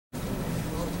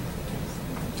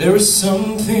There is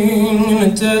something in a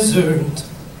desert,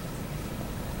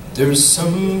 there is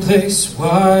some place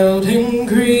wild and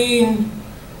green,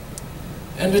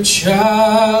 and a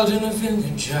child in a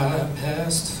village I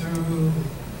passed through.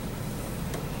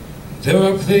 There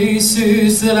are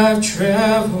places that I've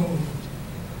traveled,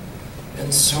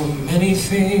 and so many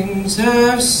things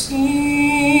I've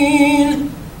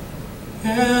seen,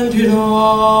 and it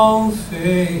all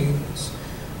fades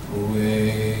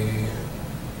away.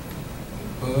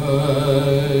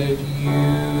 But you,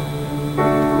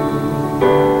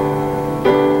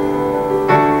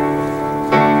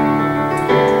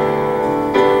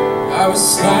 I was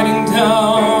sliding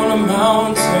down a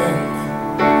mountain,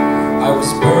 I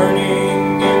was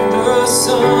burning in the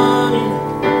sun,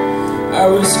 I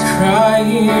was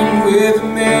crying with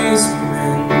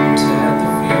amazement at the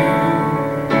view.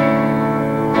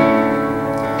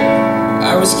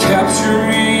 I was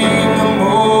capturing a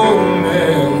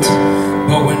moment,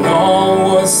 but when all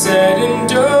was said and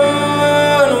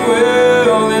done,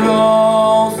 well, it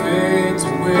all fades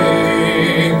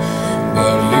away.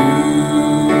 But you,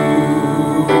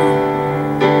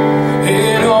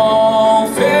 it all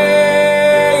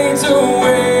fades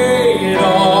away. It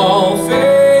all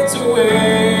fades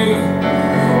away.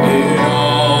 It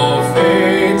all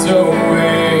fades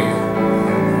away.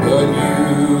 But you,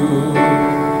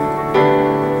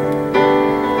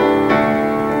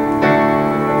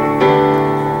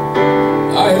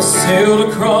 sailed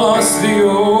across the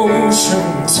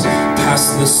oceans,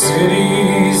 past the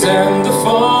cities and the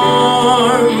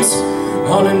farms,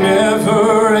 on a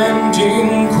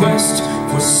never-ending quest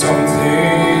for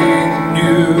something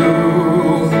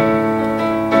new.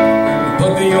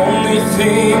 But the only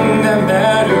thing